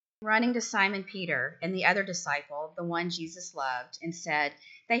running to Simon Peter and the other disciple, the one Jesus loved, and said,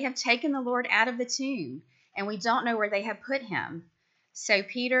 "They have taken the Lord out of the tomb, and we don't know where they have put him." So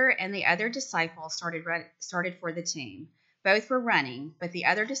Peter and the other disciple started for the tomb. Both were running, but the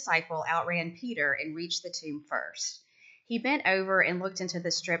other disciple outran Peter and reached the tomb first. He bent over and looked into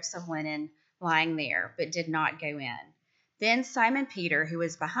the strips of linen lying there, but did not go in. Then Simon Peter, who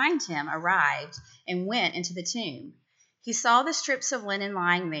was behind him, arrived and went into the tomb. He saw the strips of linen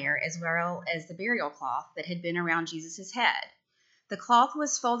lying there, as well as the burial cloth that had been around Jesus' head. The cloth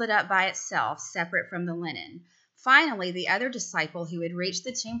was folded up by itself, separate from the linen. Finally, the other disciple who had reached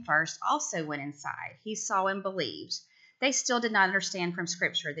the tomb first also went inside. He saw and believed. They still did not understand from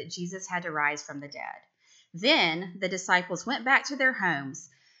Scripture that Jesus had to rise from the dead. Then the disciples went back to their homes,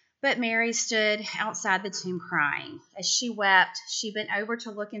 but Mary stood outside the tomb crying. As she wept, she bent over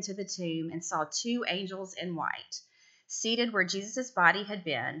to look into the tomb and saw two angels in white, seated where Jesus' body had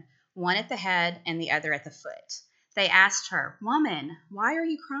been, one at the head and the other at the foot. They asked her, "Woman, why are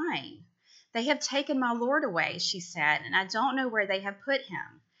you crying?" "They have taken my Lord away," she said, "and I don't know where they have put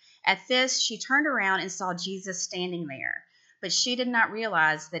him." At this, she turned around and saw Jesus standing there, but she did not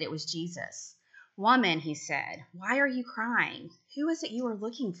realize that it was Jesus. "Woman," he said, "why are you crying? Who is it you are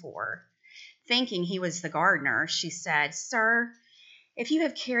looking for?" Thinking he was the gardener, she said, "Sir, if you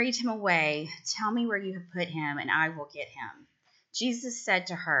have carried him away, tell me where you have put him, and I will get him." Jesus said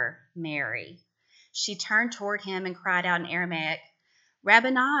to her, "Mary." She turned toward him and cried out in Aramaic,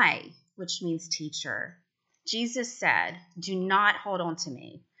 "Rabboni," which means teacher. Jesus said, "Do not hold on to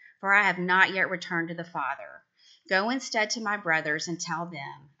me, for I have not yet returned to the Father. Go instead to my brothers and tell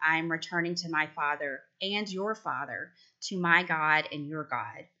them, I am returning to my Father and your Father, to my God and your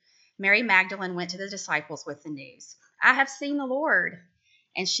God." Mary Magdalene went to the disciples with the news. "I have seen the Lord."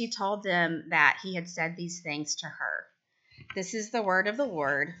 And she told them that he had said these things to her. This is the word of the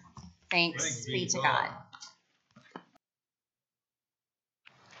Lord. Thanks be to God.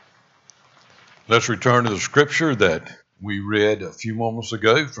 Let's return to the scripture that we read a few moments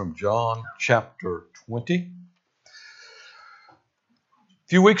ago from John chapter 20. A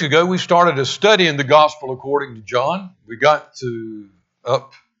few weeks ago, we started a study in the gospel according to John. We got to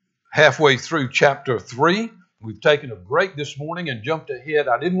up halfway through chapter 3. We've taken a break this morning and jumped ahead.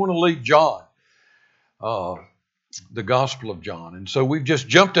 I didn't want to leave John, the gospel of John. And so we've just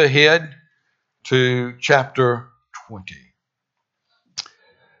jumped ahead to chapter 20.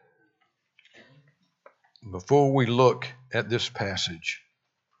 Before we look at this passage,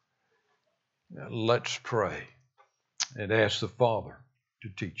 let's pray and ask the Father to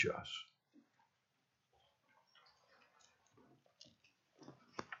teach us.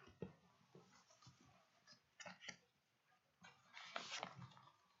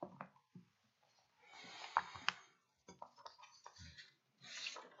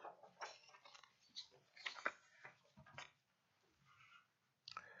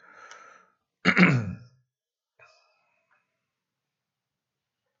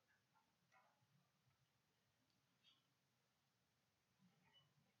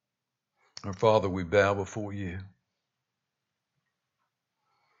 Our Father, we bow before you,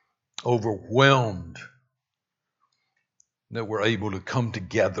 overwhelmed that we're able to come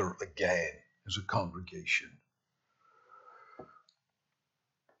together again as a congregation.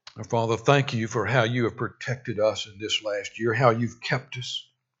 Our Father, thank you for how you have protected us in this last year, how you've kept us,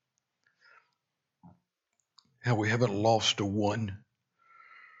 how we haven't lost a one,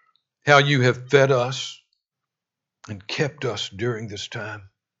 how you have fed us and kept us during this time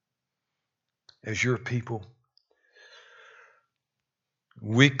as your people,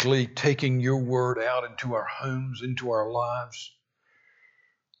 weekly taking your word out into our homes, into our lives.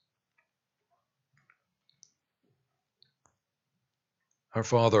 Our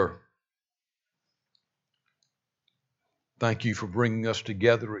Father, thank you for bringing us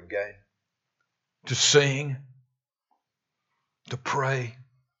together again to sing, to pray,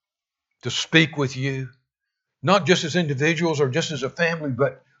 to speak with you, not just as individuals or just as a family,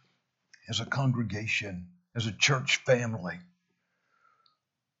 but as a congregation, as a church family.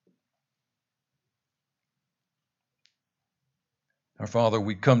 Our Father,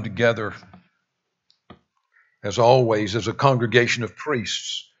 we come together, as always, as a congregation of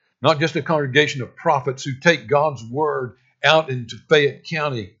priests, not just a congregation of prophets who take God's word out into Fayette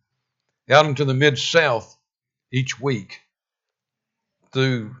County, out into the Mid-South each week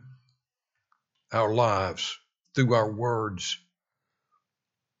through our lives, through our words,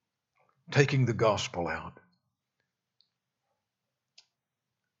 taking the gospel out.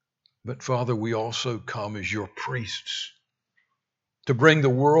 But Father, we also come as your priests to bring the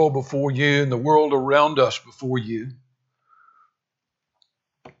world before you and the world around us before you.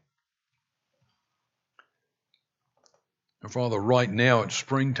 And Father, right now it's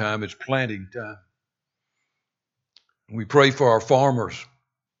springtime, it's planting time. We pray for our farmers,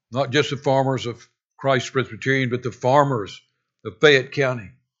 not just the farmers of Christ Presbyterian, but the farmers of Fayette County.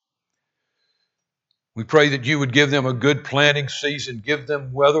 We pray that you would give them a good planting season, give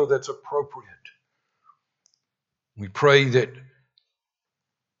them weather that's appropriate. We pray that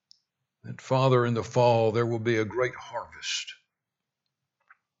Father, in the fall, there will be a great harvest,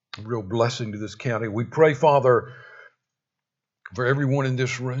 a real blessing to this county. We pray, Father, for everyone in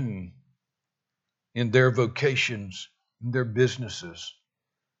this room, in their vocations, in their businesses,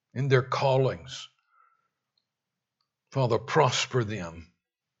 in their callings. Father, prosper them.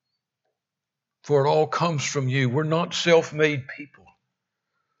 For it all comes from you. We're not self-made people.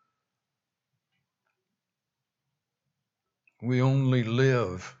 We only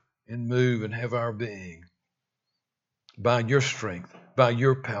live and move and have our being by your strength, by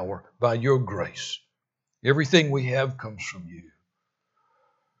your power, by your grace. Everything we have comes from you.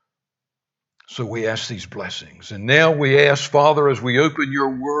 So we ask these blessings. And now we ask, Father, as we open your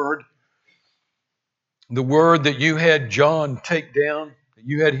word, the word that you had John take down, that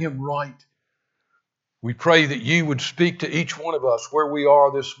you had him write, we pray that you would speak to each one of us where we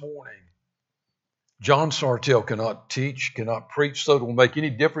are this morning. John Sartell cannot teach, cannot preach, so it will make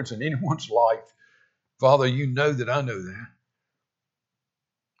any difference in anyone's life. Father, you know that I know that.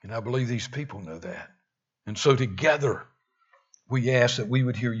 And I believe these people know that. And so together, we ask that we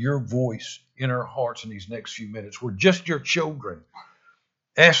would hear your voice in our hearts in these next few minutes. We're just your children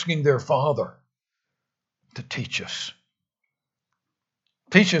asking their Father to teach us.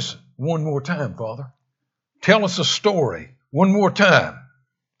 Teach us one more time, Father. Tell us a story one more time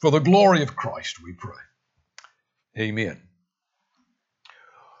for the glory of Christ, we pray. Amen.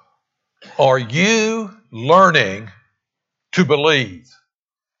 Are you learning to believe?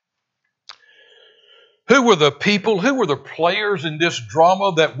 Who were the people, who were the players in this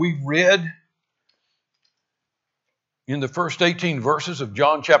drama that we read in the first 18 verses of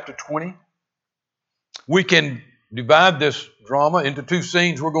John chapter 20? We can divide this drama into two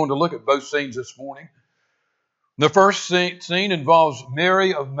scenes. We're going to look at both scenes this morning. The first scene involves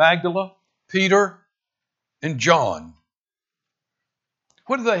Mary of Magdala, Peter, and John.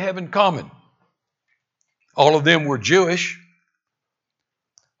 What do they have in common? All of them were Jewish.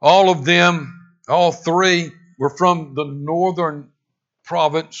 All three were from the northern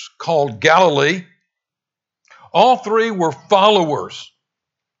province called Galilee. All three were followers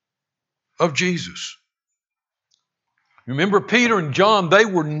of Jesus. Remember, Peter and John, they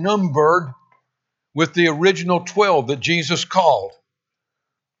were numbered with the original 12 that Jesus called.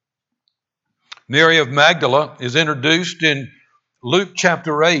 Mary of Magdala is introduced in Luke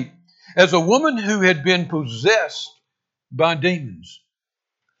chapter 8 as a woman who had been possessed by demons.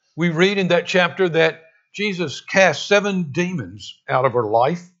 We read in that chapter that Jesus cast 7 demons out of her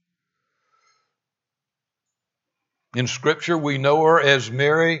life. In Scripture, we know her as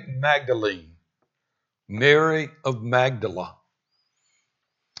Mary Magdalene, Mary of Magdala.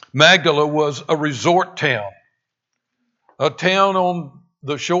 Magdala was a resort town, a town on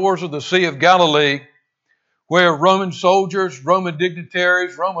the shores of the Sea of Galilee where Roman soldiers, Roman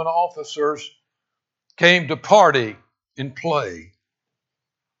dignitaries, Roman officers came to party and play.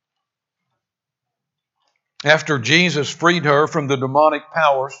 After Jesus freed her from the demonic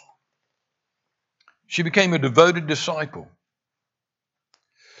powers, she became a devoted disciple.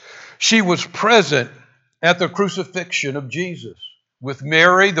 She was present at the crucifixion of Jesus with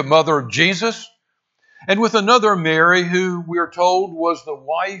Mary, the mother of Jesus, and with another Mary who we are told was the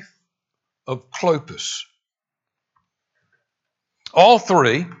wife of Clopas. All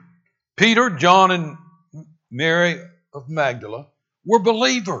three, Peter, John, and Mary of Magdala, were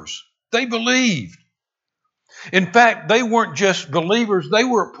believers. They believed. In fact, they weren't just believers, they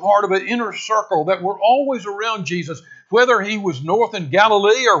were part of an inner circle that were always around Jesus, whether he was north in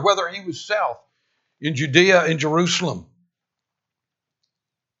Galilee or whether he was south in Judea and Jerusalem.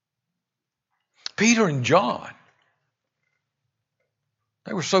 Peter and John,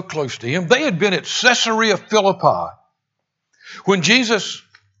 they were so close to him. They had been at Caesarea Philippi when Jesus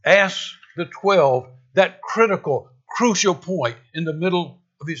asked the 12 that critical, crucial point in the middle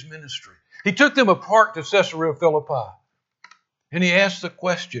of his ministry. He took them apart to Caesarea Philippi and he asked the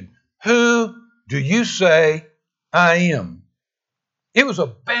question, "Who do you say I am?" It was a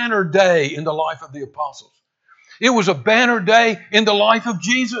banner day in the life of the apostles. It was a banner day in the life of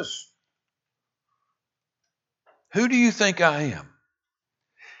Jesus. Who do you think I am?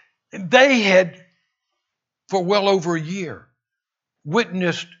 And they had, for well over a year,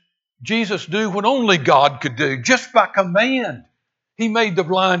 witnessed Jesus do what only God could do, just by command. He made the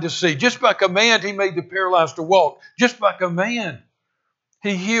blind to see. Just by command, He made the paralyzed to walk. Just by command,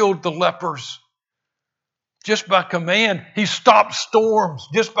 He healed the lepers. Just by command, He stopped storms.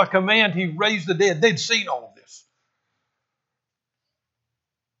 Just by command, He raised the dead. They'd seen all of this.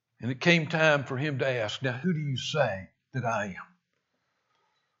 And it came time for Him to ask, now who do you say that I am?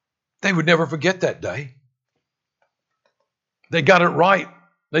 They would never forget that day. They got it right.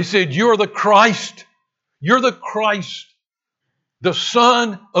 They said, you're the Christ. You're the Christ, the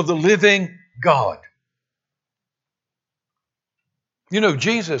Son of the living God. You know,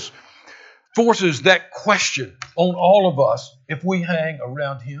 Jesus forces that question on all of us if we hang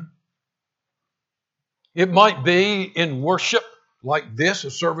around Him. It might be in worship like this,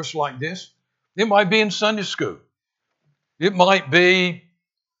 a service like this. It might be in Sunday school. It might be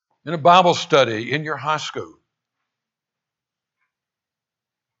in a Bible study in your high school.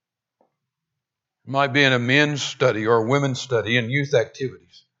 It might be in a men's study or a women's study in youth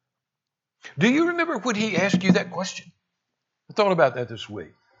activities. Do you remember when He asked you that question? I thought about that this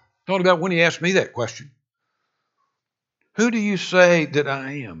week. I thought about when He asked me that question. Who do you say that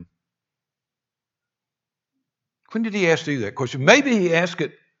I am? When did He ask you that question? Maybe He asked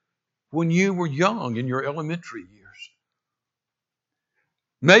it when you were young in your elementary years.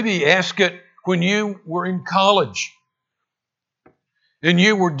 Maybe He asked it when you were in college and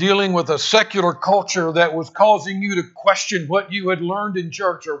you were dealing with a secular culture that was causing you to question what you had learned in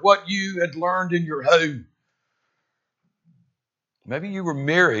church or what you had learned in your home. Maybe you were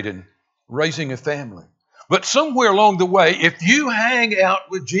married and raising a family. But somewhere along the way, if you hang out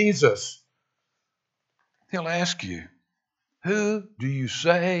with Jesus, He'll ask you, who do you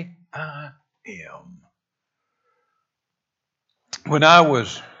say I am? When I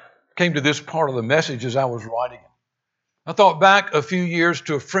came to this part of the message as I was writing it, I thought back a few years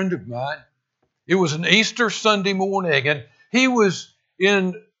to a friend of mine. It was an Easter Sunday morning, and he was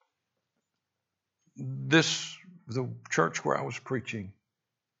in the church where I was preaching.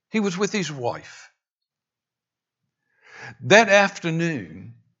 He was with his wife. That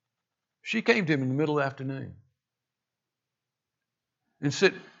afternoon, she came to him in the middle of the afternoon and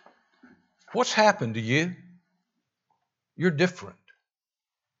said, what's happened to you? You're different.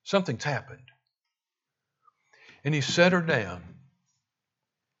 Something's happened. And he set her down.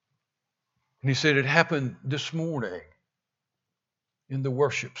 And he said, it happened this morning in the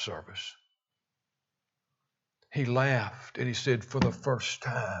worship service. He laughed and he said, for the first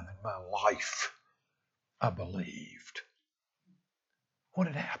time in my life, I believed. What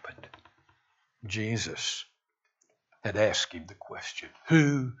had happened? Jesus had asked him the question,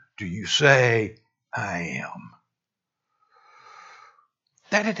 who do you say I am?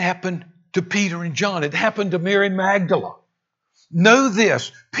 That had happened to Peter and John. It happened to Mary Magdalene. Know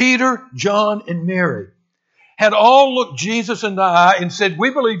this, Peter, John, and Mary had all looked Jesus in the eye and said, we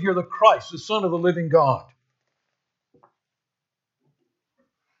believe you're the Christ, the Son of the living God.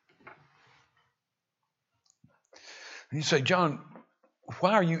 And you say, John,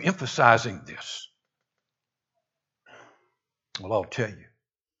 why are you emphasizing this? Well, I'll tell you.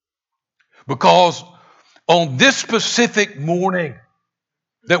 Because on this specific morning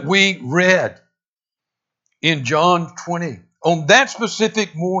that we read in John 20, on that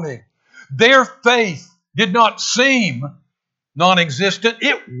specific morning, their faith did not seem non-existent.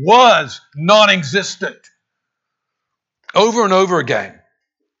 It was non-existent. Over and over again,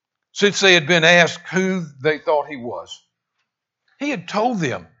 since they had been asked who they thought he was. He had told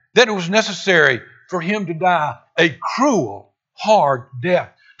them that it was necessary for him to die a cruel, hard death,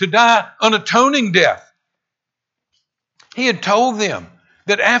 to die an atoning death. He had told them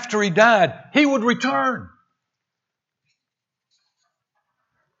that after he died, he would return.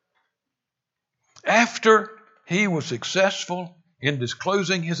 After he was successful in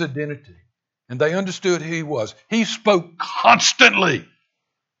disclosing his identity, and they understood who he was, he spoke constantly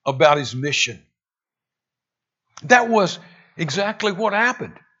about his mission. That was exactly what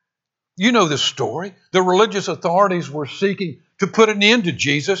happened. You know this story. The religious authorities were seeking to put an end to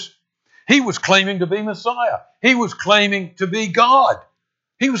Jesus. He was claiming to be Messiah. He was claiming to be God.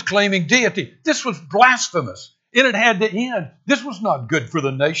 He was claiming deity. This was blasphemous, and it had to end. This was not good for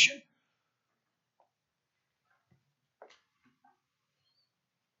the nation.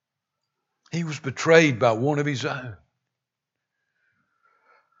 He was betrayed by one of his own.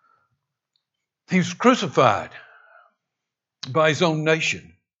 He was crucified by his own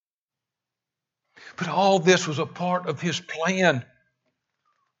nation. But all this was a part of his plan.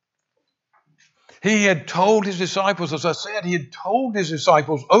 He had told his disciples, as I said, he had told his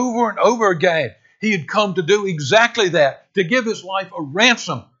disciples over and over again, he had come to do exactly that, to give his life a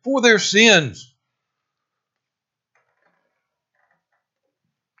ransom for their sins.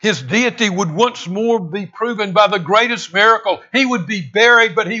 His deity would once more be proven by the greatest miracle. He would be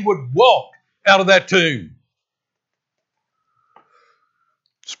buried, but he would walk out of that tomb.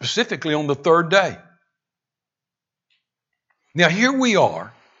 Specifically on the third day. Now here we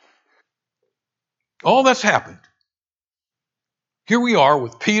are. All that's happened. Here we are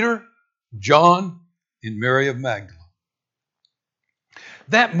with Peter, John, and Mary of Magdala.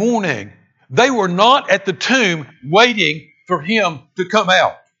 That morning, they were not at the tomb waiting for him to come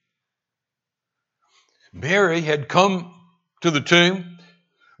out. Mary had come to the tomb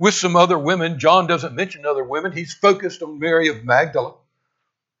with some other women. John doesn't mention other women. He's focused on Mary of Magdala.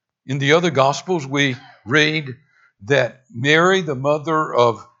 In the other Gospels, we read that Mary, the mother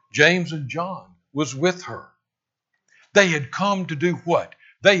of James and John, was with her. They had come to do what?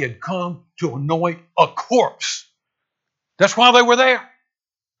 They had come to anoint a corpse. That's why they were there.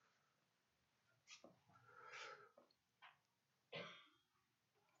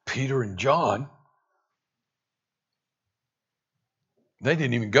 Peter and John, they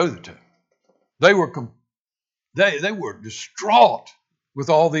didn't even go to the tomb. They were distraught with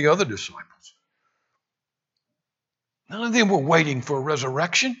all the other disciples. None of them were waiting for a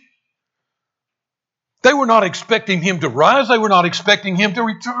resurrection. They were not expecting him to rise. They were not expecting him to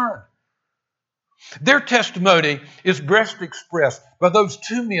return. Their testimony is best expressed by those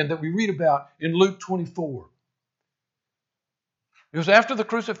two men that we read about in Luke 24. It was after the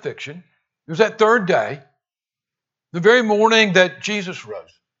crucifixion. It was that third day, the very morning that Jesus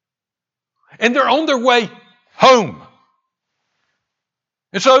rose. And they're on their way home.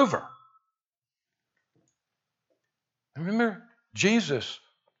 It's over. And remember, Jesus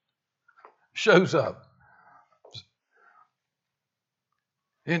shows up.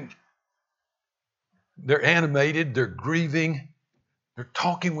 And they're animated, they're grieving, they're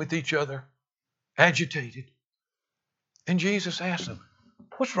talking with each other, agitated. And Jesus asks them,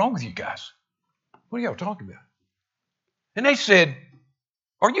 "What's wrong with you guys? What are y'all talking about?" And they said,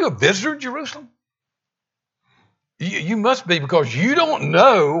 "Are you a visitor in Jerusalem? You must be, because you don't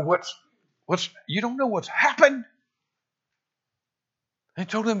know what's happened." They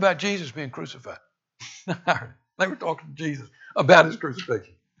told him about Jesus being crucified. They were talking to Jesus about his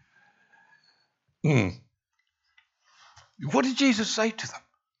crucifixion. What did Jesus say to them?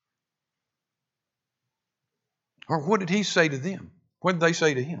 Or what did he say to them? What did they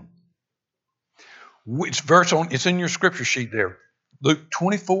say to him? It's in your scripture sheet there. Luke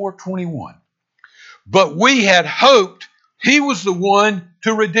 24:21. But we had hoped he was the one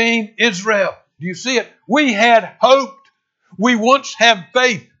to redeem Israel. Do you see it? We had hoped. We once had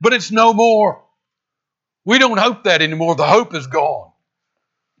faith, but it's no more. We don't hope that anymore. The hope is gone.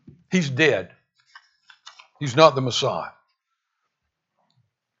 He's dead. He's not the Messiah.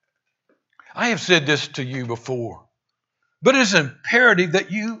 I have said this to you before, but it's imperative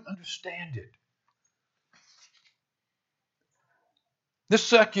that you understand it. The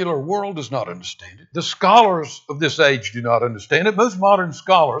secular world does not understand it. The scholars of this age do not understand it. Most modern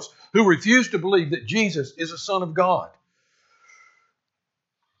scholars who refuse to believe that Jesus is a Son of God.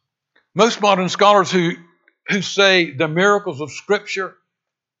 Most modern scholars who say the miracles of Scripture,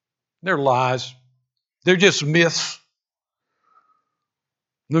 they're lies. They're just myths.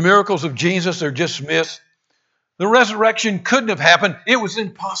 The miracles of Jesus, they're just myths. The resurrection couldn't have happened. It was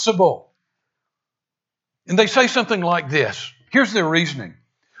impossible. And they say something like this. Here's their reasoning.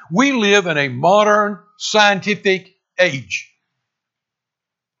 We live in a modern scientific age.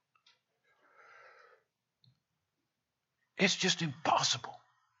 It's just impossible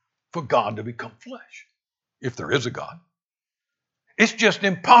for God to become flesh, if there is a God. It's just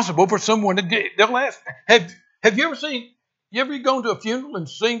impossible for someone to... They'll ask, have you ever gone to a funeral and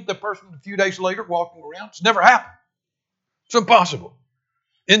seen the person a few days later walking around? It's never happened. It's impossible.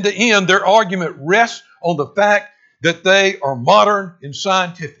 In the end, their argument rests on the fact that they are modern and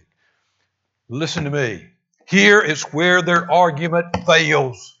scientific. Listen to me. Here is where their argument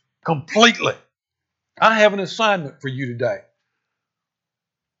fails completely. I have an assignment for you today.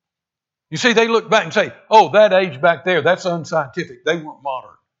 You see, they look back and say, "Oh, that age back there, that's unscientific. They weren't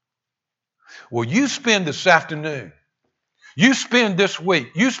modern." Well, you spend this afternoon, you spend this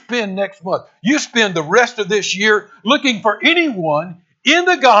week, you spend next month, you spend the rest of this year looking for anyone in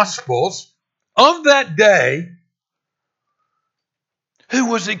the Gospels of that day who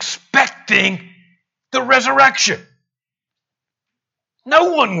was expecting the resurrection.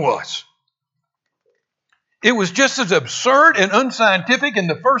 No one was. It was just as absurd and unscientific in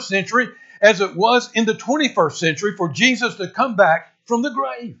the first century as it was in the 21st century for Jesus to come back from the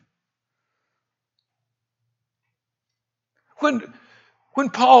grave. When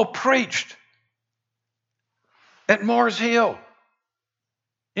Paul preached at Mars Hill,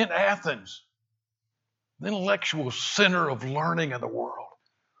 in Athens, the intellectual center of learning in the world.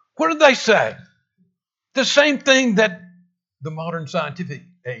 What did they say? The same thing that the modern scientific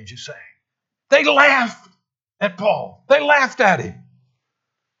age is saying. They laughed at Paul. They laughed at him.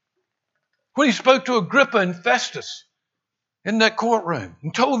 When he spoke to Agrippa and Festus in that courtroom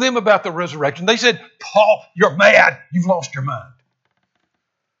and told them about the resurrection, they said, Paul, you're mad. You've lost your mind.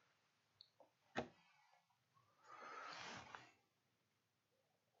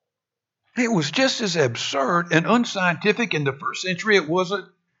 It was just as absurd and unscientific in the first century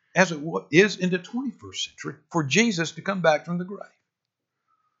as it is in the 21st century for Jesus to come back from the grave.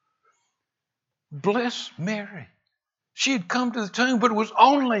 Bless Mary. She had come to the tomb, but it was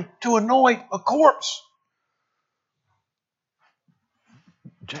only to anoint a corpse.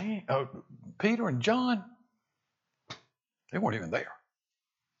 Peter and John, they weren't even there.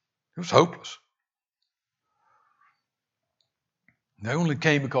 It was hopeless. They only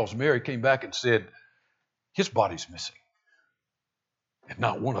came because Mary came back and said, his body's missing. And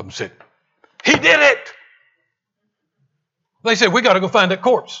not one of them said, he did it. They said, we got to go find that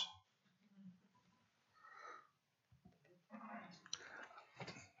corpse.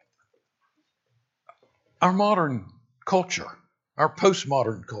 Our modern culture, our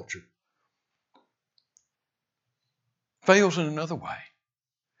postmodern culture, fails in another way.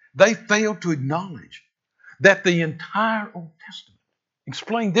 They fail to acknowledge that the entire Old Testament,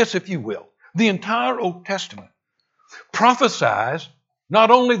 explain this if you will, the entire Old Testament prophesies not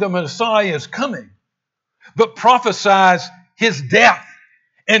only the Messiah is coming, but prophesies his death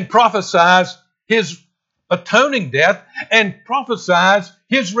and prophesies his atoning death and prophesies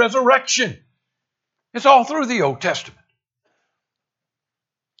his resurrection. It's all through the Old Testament.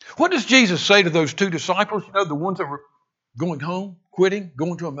 What does Jesus say to those two disciples? You know, the ones that were going home, quitting,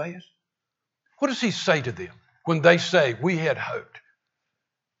 going to Emmaus? What does he say to them when they say, we had hoped?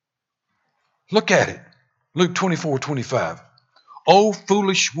 Look at it. Luke 24:25. O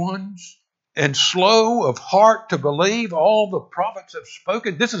foolish ones, and slow of heart to believe all the prophets have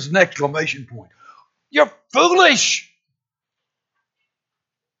spoken. This is an exclamation point. You're foolish.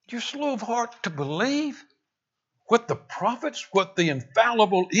 You're slow of heart to believe what the prophets, what the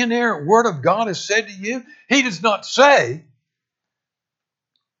infallible, inerrant Word of God has said to you. He does not say,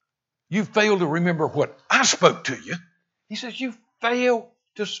 you fail to remember what I spoke to you. He says, you fail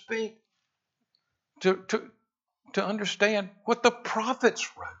to speak, to understand what the prophets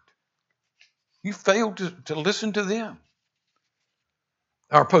wrote. You fail to listen to them.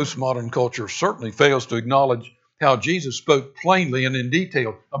 Our postmodern culture certainly fails to acknowledge how Jesus spoke plainly and in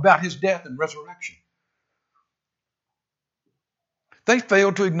detail about his death and resurrection. They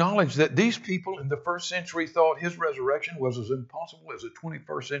failed to acknowledge that these people in the first century thought his resurrection was as impossible as the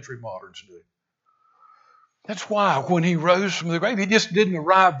 21st century moderns do. That's why when he rose from the grave, he just didn't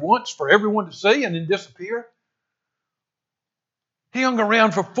arrive once for everyone to see and then disappear. He hung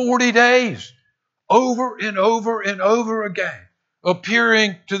around for 40 days, over and over and over again,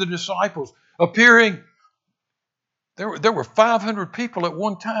 appearing to the disciples, appearing. There were 500 people at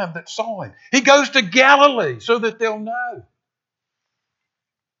one time that saw him. He goes to Galilee so that they'll know.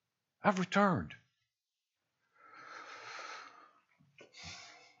 I've returned.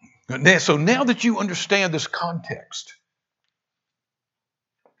 So now that you understand this context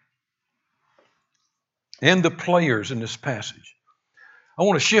and the players in this passage, I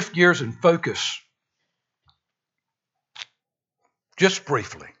want to shift gears and focus just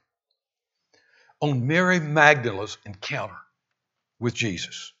briefly on Mary Magdalene's encounter with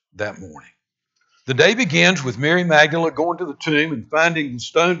Jesus that morning. The day begins with Mary Magdalene going to the tomb and finding the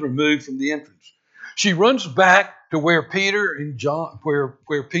stone removed from the entrance. She runs back to where Peter and John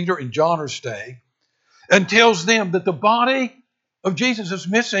are staying and tells them that the body of Jesus is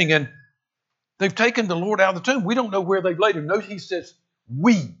missing and they've taken the Lord out of the tomb. We don't know where they've laid him. No, he says,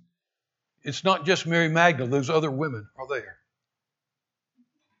 we. It's not just Mary Magdalene. Those other women are there.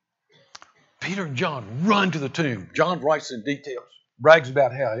 Peter and John run to the tomb. John writes in details, brags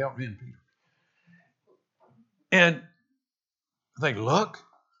about how he outran Peter. And they look.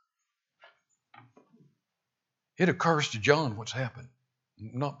 It occurs to John what's happened,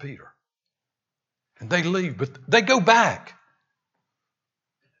 not Peter. And they leave, but they go back.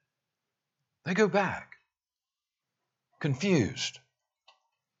 They go back, confused.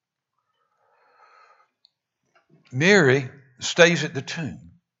 Mary stays at the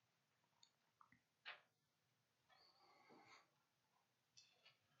tomb.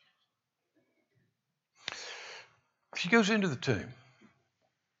 She goes into the tomb,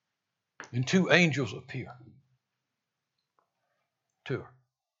 and two angels appear to her.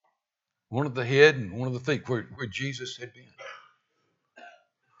 One at the head and one at the feet, where Jesus had been.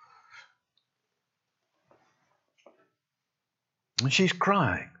 And she's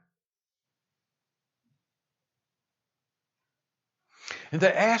crying. And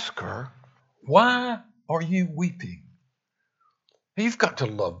they ask her, "Why are you weeping?" You've got to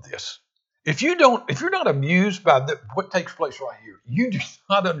love this. If you're not amused by what takes place right here, you do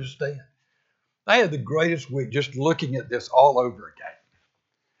not understand. I had the greatest week just looking at this all over again.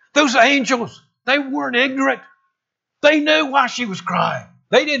 Those angels, they weren't ignorant. They knew why she was crying.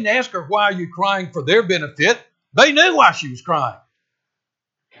 They didn't ask her, "Why are you crying?" for their benefit. They knew why she was crying.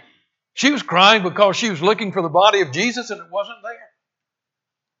 She was crying because she was looking for the body of Jesus and it wasn't there.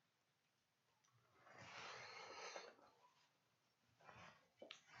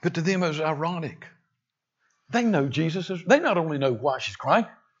 But to them it was ironic. They know they not only know why she's crying,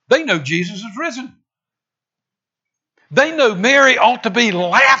 they know Jesus is risen. They know Mary ought to be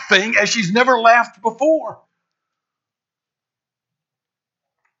laughing as she's never laughed before.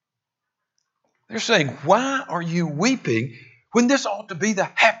 They're saying, "Why are you weeping when this ought to be the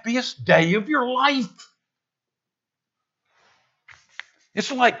happiest day of your life?"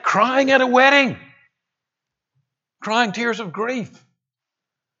 It's like crying at a wedding, crying tears of grief.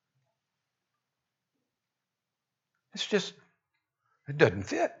 It doesn't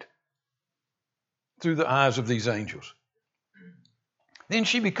fit through the eyes of these angels. Then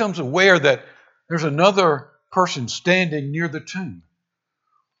she becomes aware that there's another person standing near the tomb.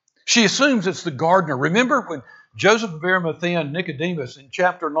 She assumes it's the gardener. Remember when Joseph of Arimathea and Nicodemus in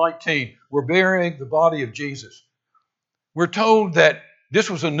chapter 19 were burying the body of Jesus? We're told that this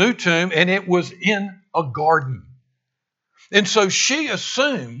was a new tomb and it was in a garden. And so she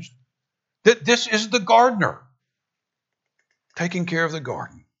assumes that this is the gardener taking care of the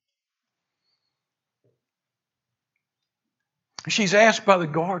garden. She's asked by the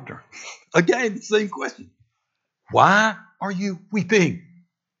gardener, again, the same question. "Why are you weeping?"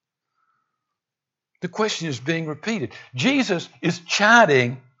 The question is being repeated. Jesus is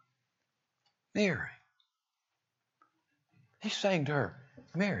chiding Mary. He's saying to her,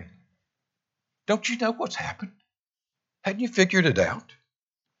 "Mary, don't you know what's happened? Hadn't you figured it out?"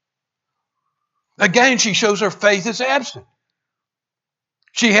 Again, she shows her faith is absent.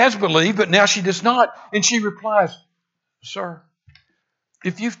 She has believed, but now she does not. And she replies, "Sir,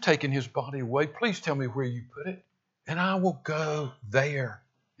 if you've taken his body away, please tell me where you put it, and I will go there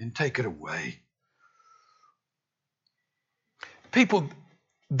and take it away." People,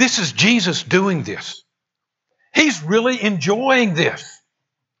 this is Jesus doing this. He's really enjoying this.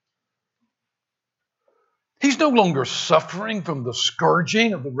 He's no longer suffering from the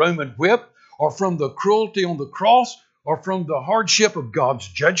scourging of the Roman whip or from the cruelty on the cross or from the hardship of God's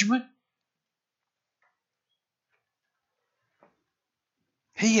judgment.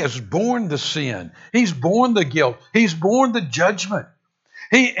 He has borne the sin. He's borne the guilt. He's borne the judgment.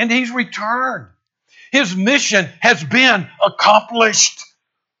 He's returned. His mission has been accomplished.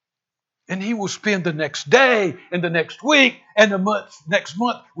 And he will spend the next day and the next week and the next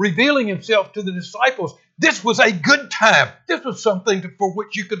month revealing himself to the disciples. This was a good time. This was something for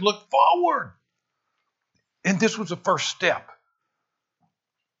which you could look forward. And this was the first step.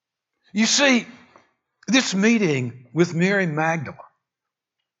 You see, this meeting with Mary Magdalene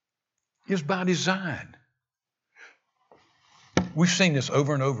is by design. We've seen this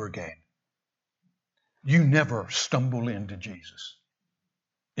over and over again. You never stumble into Jesus.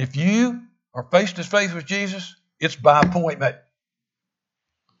 If you are face to face with Jesus, it's by appointment.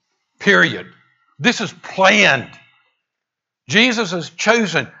 Period. This is planned. Jesus has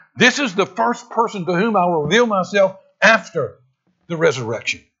chosen. This is the first person to whom I will reveal myself after the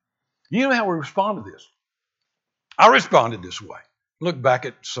resurrection. You know how we respond to this? I responded this way. Look back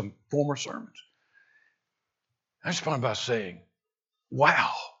at some former sermons. I responded by saying,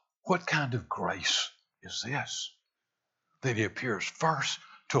 "Wow, what kind of grace is this? That he appears first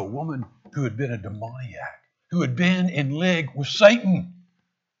to a woman who had been a demoniac, who had been in league with Satan.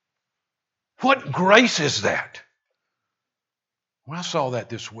 What grace is that?" When I saw that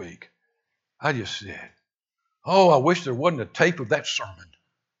this week, I just said, "Oh, I wish there wasn't a tape of that sermon."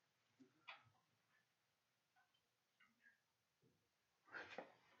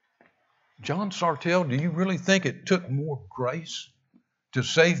 John Sartell, do you really think it took more grace to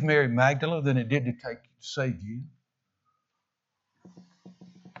save Mary Magdalene than it did to save you?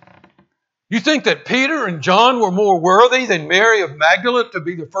 You think that Peter and John were more worthy than Mary of Magdala to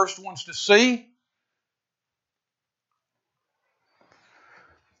be the first ones to see?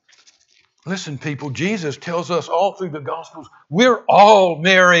 Listen, people, Jesus tells us all through the Gospels, we're all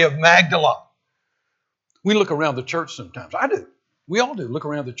Mary of Magdala. We look around the church sometimes. I do. We all do. Look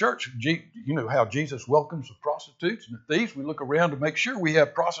around the church. You know how Jesus welcomes the prostitutes and the thieves. We look around to make sure we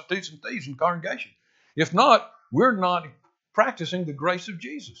have prostitutes and thieves in the congregation. If not, we're not practicing the grace of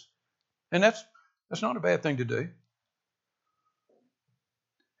Jesus. And that's not a bad thing to do.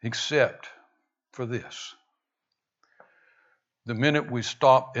 Except for this. The minute we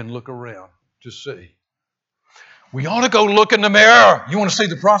stop and look around to see. We ought to go look in the mirror. You want to see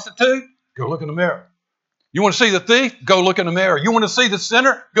the prostitute? Go look in the mirror. You want to see the thief? Go look in the mirror. You want to see the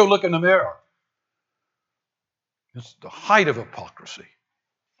sinner? Go look in the mirror. It's the height of hypocrisy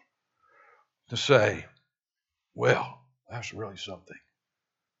to say, well, that's really something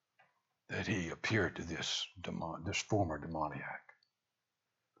that he appeared to this former demoniac.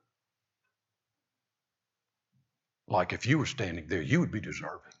 Like if you were standing there, you would be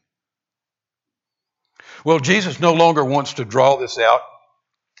deserving. Well, Jesus no longer wants to draw this out.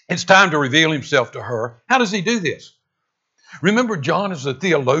 It's time to reveal himself to her. How does he do this? Remember, John is the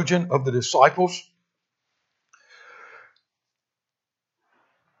theologian of the disciples.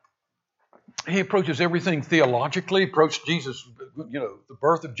 He approaches everything theologically, approached Jesus, the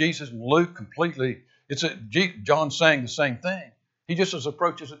birth of Jesus in Luke completely. John's saying the same thing. He just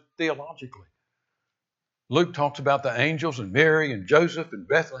approaches it theologically. Luke talks about the angels and Mary and Joseph and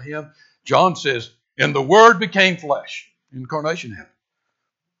Bethlehem. John says, and the Word became flesh. Incarnation happened.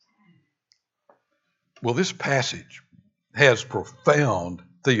 Well, this passage has profound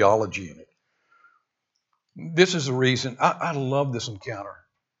theology in it. This is the reason I love this encounter.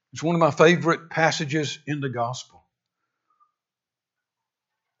 It's one of my favorite passages in the gospel.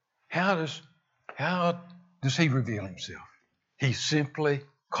 How does he reveal himself? He simply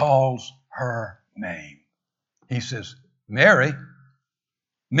calls her name. He says, Mary,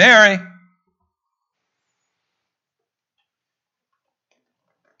 Mary.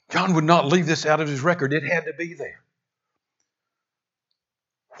 John would not leave this out of his record. It had to be there.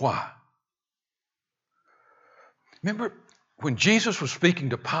 Why? Remember when Jesus was speaking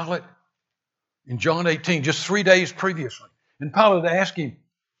to Pilate in John 18, just 3 days previously, and Pilate asked him,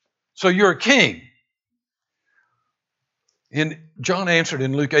 so you're a king? And John answered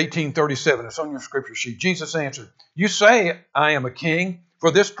in Luke 18:37, it's on your scripture sheet. Jesus answered, you say I am a king.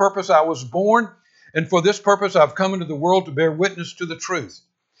 For this purpose I was born, and for this purpose I've come into the world to bear witness to the truth.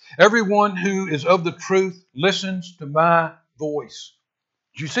 Everyone who is of the truth listens to my voice.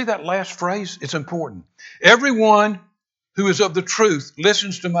 Did you see that last phrase? It's important. Everyone who is of the truth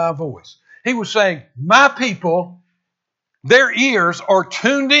listens to my voice. He was saying, my people, their ears are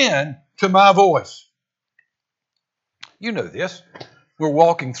tuned in to my voice. You know this. We're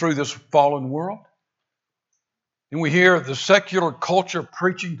walking through this fallen world. And we hear the secular culture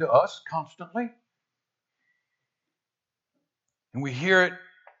preaching to us constantly. And we hear it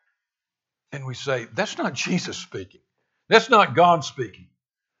and we say, that's not Jesus speaking. That's not God speaking.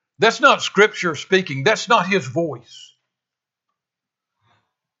 That's not Scripture speaking. That's not His voice.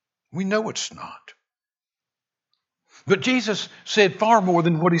 We know it's not. But Jesus said far more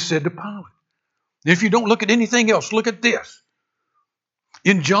than what He said to Pilate. If you don't look at anything else, look at this.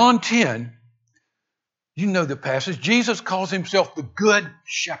 In John 10, you know the passage, Jesus calls Himself the Good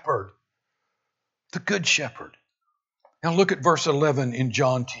Shepherd. The Good Shepherd. Now look at verse 11 in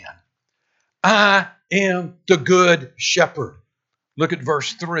John 10. I am the Good Shepherd. Look at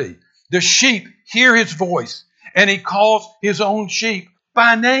verse 3. The sheep hear His voice, and He calls His own sheep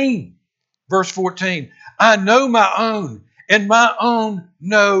by name. Verse 14. I know my own, and my own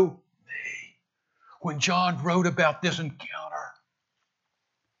know me. When John wrote about this encounter,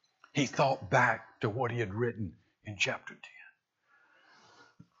 he thought back to what he had written in chapter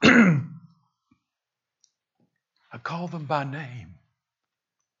 10. I call them by name,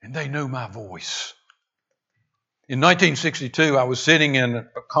 and they know my voice. In 1962, I was sitting in a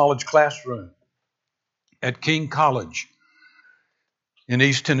college classroom at King College in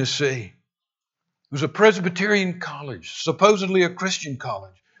East Tennessee. It was a Presbyterian college, supposedly a Christian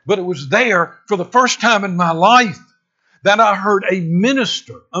college. But it was there for the first time in my life that I heard a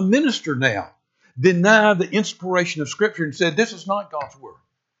minister now, deny the inspiration of Scripture and said, this is not God's Word.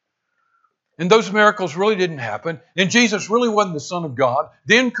 And those miracles really didn't happen. And Jesus really wasn't the Son of God.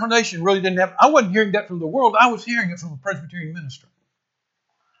 The incarnation really didn't happen. I wasn't hearing that from the world. I was hearing it from a Presbyterian minister.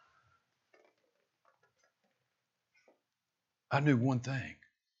 I knew one thing.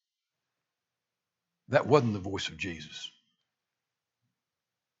 That wasn't the voice of Jesus.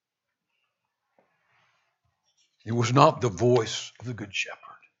 It was not the voice of the Good Shepherd.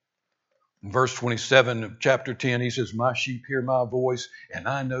 In verse 27 of chapter 10, he says, my sheep hear my voice, and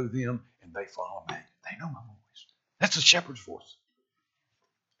I know them, and they follow me. They know my voice. That's the shepherd's voice.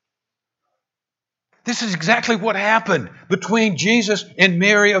 This is exactly what happened between Jesus and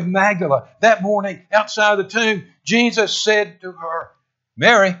Mary of Magdala. That morning, outside the tomb, Jesus said to her,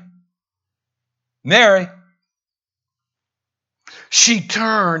 Mary, Mary. She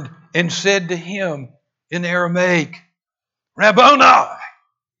turned and said to him in Aramaic, Rabboni.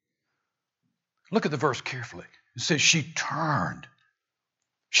 Look at the verse carefully. It says she turned.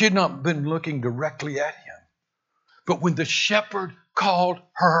 She had not been looking directly at him. But when the shepherd called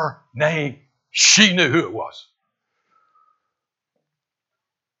her name, she knew who it was.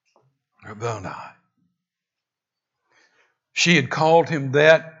 Rabboni. She had called him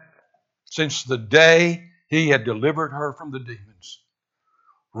that since the day he had delivered her from the demons.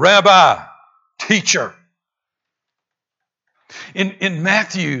 Rabbi, teacher. In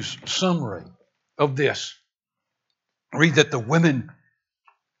Matthew's summary of this, read that the women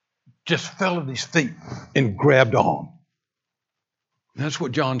just fell at his feet and grabbed on. And that's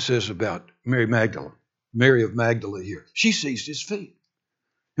what John says about Mary of Magdala here. She seized his feet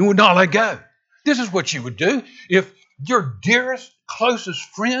and would not let go. This is what you would do if your dearest, closest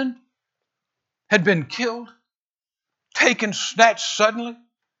friend had been killed, taken, snatched suddenly.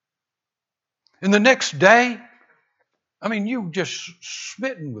 And the next day, you were just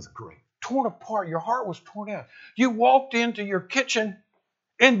smitten with grief, torn apart. Your heart was torn out. You walked into your kitchen,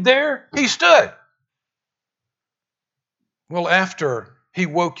 and there he stood. Well, after he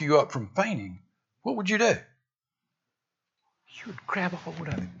woke you up from fainting, what would you do? You would grab a hold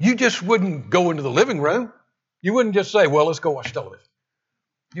of him. You just wouldn't go into the living room. You wouldn't just say, well, let's go watch television.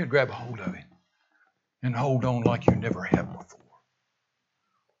 You'd grab a hold of him and hold on like you never have before.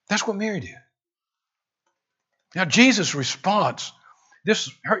 That's what Mary did. Now, Jesus' response,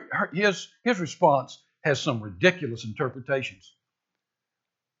 his response has some ridiculous interpretations.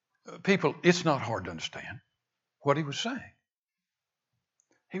 People, it's not hard to understand what he was saying.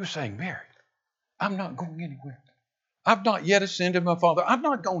 He was saying, Mary, I'm not going anywhere. I've not yet ascended my Father. I'm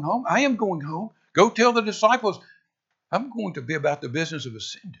not going home. I am going home. Go tell the disciples, I'm going to be about the business of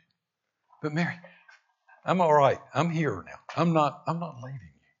ascending. But Mary, I'm all right. I'm here now. I'm not leaving you.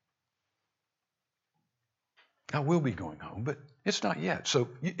 I will be going home, but it's not yet. So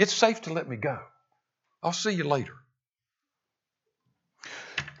it's safe to let me go. I'll see you later.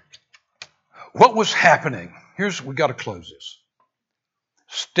 What was happening? We got to close this.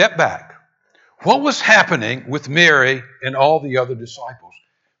 Step back. What was happening with Mary and all the other disciples?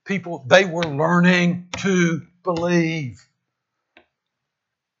 People, they were learning to believe.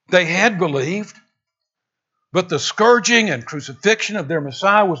 They had believed, but the scourging and crucifixion of their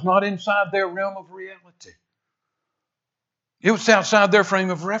Messiah was not inside their realm of reality. It was outside their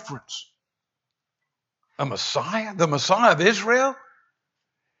frame of reference. A Messiah? The Messiah of Israel?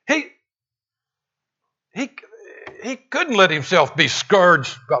 He couldn't let himself be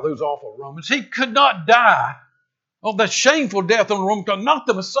scourged by those awful Romans. He could not die of that shameful death on the Roman cross. Not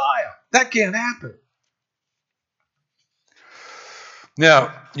the Messiah. That can't happen.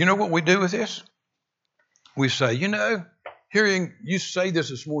 Now, you know what we do with this? We say, hearing you say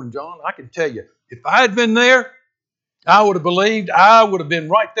this morning, John, I can tell you, if I had been there, I would have believed. I would have been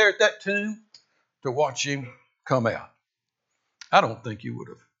right there at that tomb to watch him come out. I don't think you would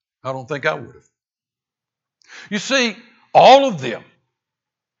have. I don't think I would have. You see, all of them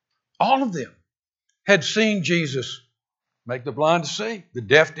had seen Jesus make the blind to see, the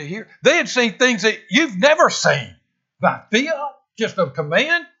deaf to hear. They had seen things that you've never seen by fiat, just a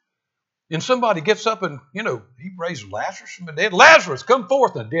command. And somebody gets up and, he raised Lazarus from the dead. Lazarus, come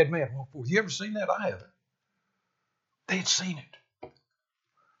forth. And a dead man walked forth. You ever seen that? I haven't. They had seen it.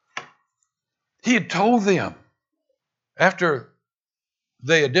 He had told them after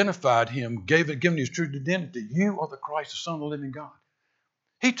they identified him, given his true identity, you are the Christ, the Son of the living God.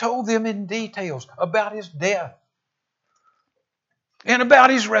 He told them in details about his death and about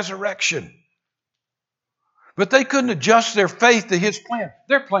his resurrection. But they couldn't adjust their faith to his plan.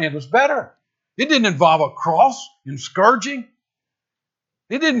 Their plan was better. It didn't involve a cross and scourging.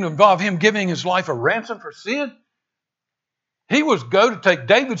 It didn't involve him giving his life a ransom for sin. He was go to take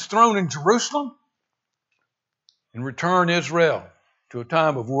David's throne in Jerusalem and return Israel to a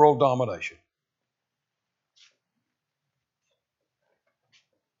time of world domination.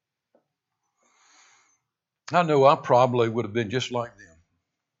 I know I probably would have been just like them.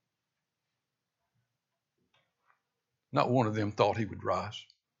 Not one of them thought he would rise.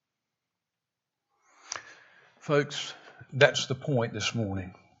 Folks, that's the point this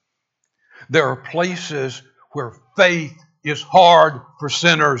morning. There are places where faith is hard for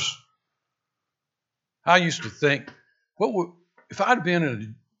sinners. I used to think, if I'd been in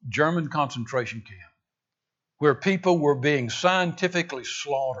a German concentration camp where people were being scientifically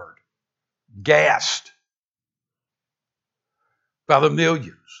slaughtered, gassed by the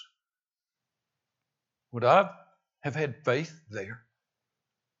millions, would I have had faith there?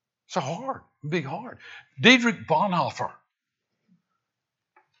 It's hard. It'd be hard. Dietrich Bonhoeffer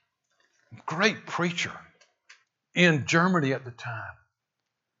great preacher in Germany at the time.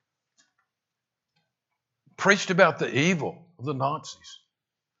 Preached about the evil of the Nazis.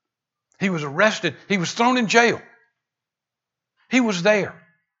 He was arrested. He was thrown in jail. He was there.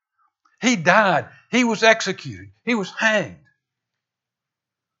 He died. He was executed. He was hanged.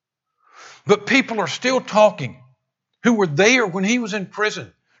 But people are still talking, who were there when he was in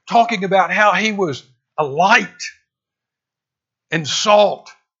prison, talking about how he was a light and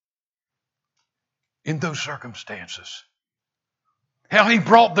salt in those circumstances. How he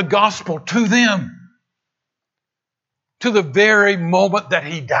brought the gospel to them to the very moment that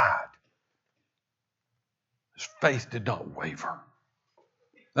he died. His faith did not waver.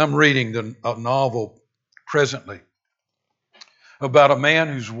 I'm reading a novel presently about a man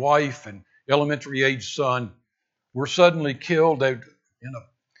whose wife and elementary age son were suddenly killed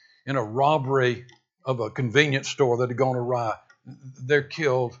in a robbery of a convenience store that had gone awry. They're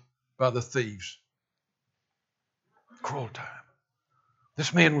killed by the thieves. Cruel time.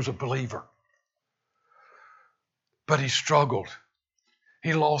 This man was a believer, but he struggled.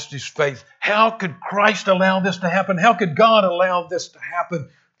 He lost his faith. How could Christ allow this to happen? How could God allow this to happen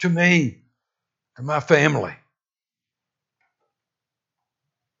to me, to my family?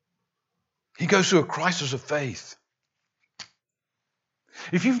 He goes through a crisis of faith.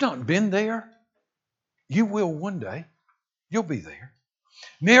 If you've not been there, you will one day. You'll be there.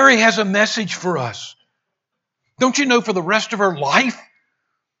 Mary has a message for us. Don't you know for the rest of her life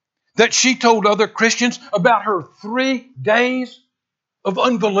that she told other Christians about her 3 days of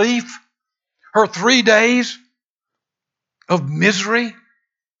unbelief, her 3 days of misery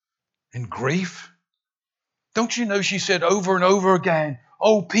and grief? Don't you know she said over and over again,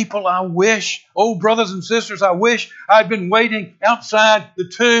 oh, people, I wish, oh, brothers and sisters, I wish I'd been waiting outside the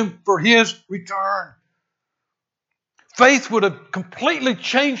tomb for his return. Faith would have completely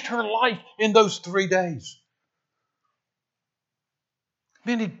changed her life in those 3 days.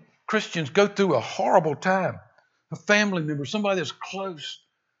 Many Christians go through a horrible time. A family member, somebody that's close.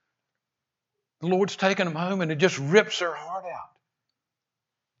 The Lord's taken them home and it just rips their heart out.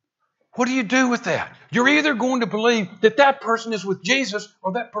 What do you do with that? You're either going to believe that that person is with Jesus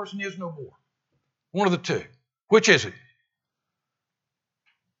or that person is no more. One of the two. Which is it?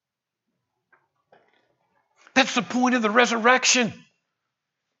 That's the point of the resurrection.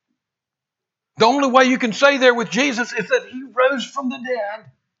 The only way you can say they're with Jesus is that He rose from the dead.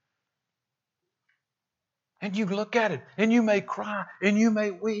 And you look at it, and you may cry, and you may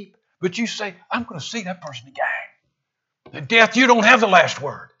weep, but you say, I'm going to see that person again. In death, you don't have the last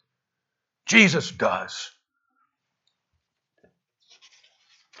word. Jesus does.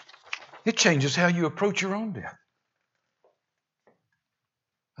 It changes how you approach your own death.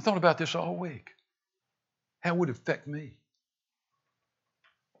 I thought about this all week. How would it affect me?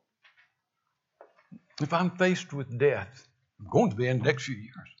 If I'm faced with death, I'm going to be in the next few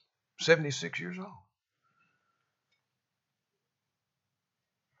years, 76 years old.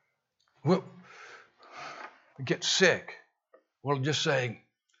 Well, I get sick. Well, just saying,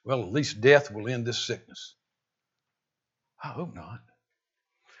 well, at least death will end this sickness. I hope not.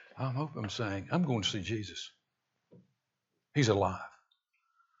 I'm saying, I'm going to see Jesus. He's alive.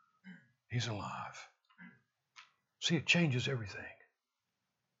 He's alive. See, it changes everything.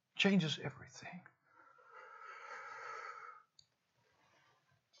 It changes everything.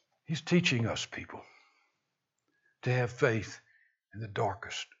 He's teaching us, people, to have faith in the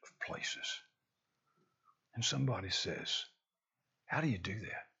darkest of places. And somebody says, how do you do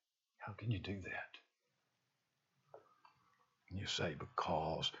that? How can you do that? And you say,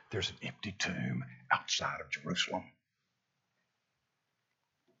 because there's an empty tomb outside of Jerusalem.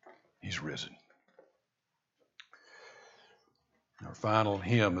 He's risen. Our final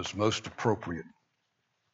hymn is most appropriate.